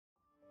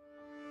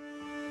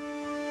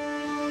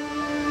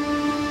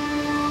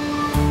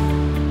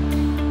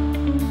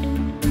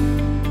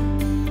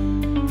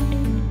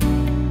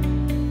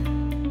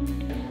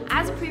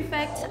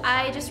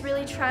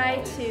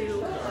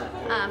to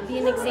be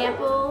an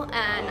example,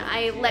 and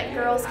I let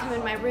girls come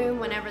in my room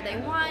whenever they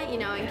want, you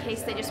know, in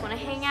case they just want to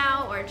hang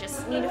out or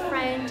just need a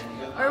friend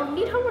or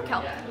need homework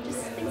help, just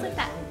things like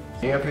that.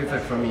 Being a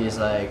prefect for me is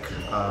like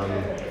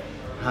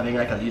having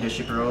like a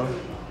leadership role.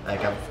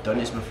 Like I've done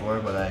this before,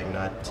 but like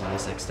not to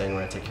this extent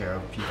where I take care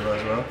of people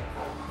as well.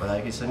 But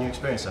like it's a new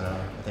experience, and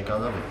I think I'll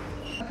love it.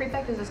 A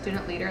prefect is a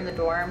student leader in the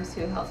dorms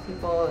who helps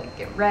people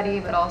get ready,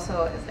 but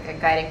also is like a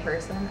guiding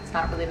person. It's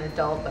not really an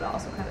adult, but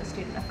also kind of a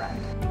student, a friend.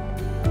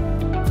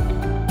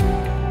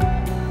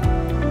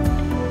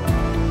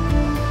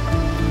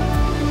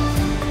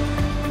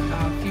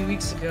 A few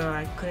weeks ago,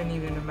 I couldn't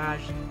even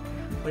imagine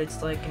what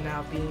it's like, and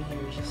now being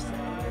here is just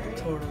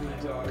totally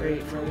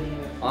great for me.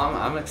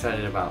 I'm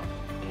excited about,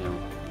 you know,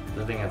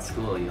 living at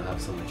school. You'll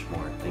have so much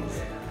more things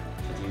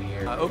to do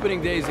here.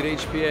 Opening days at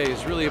HPA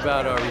is really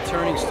about our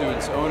returning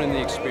students owning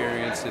the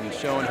experience and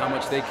showing how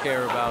much they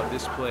care about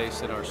this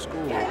place and our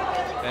school,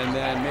 and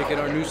then making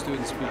our new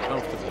students feel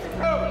comfortable.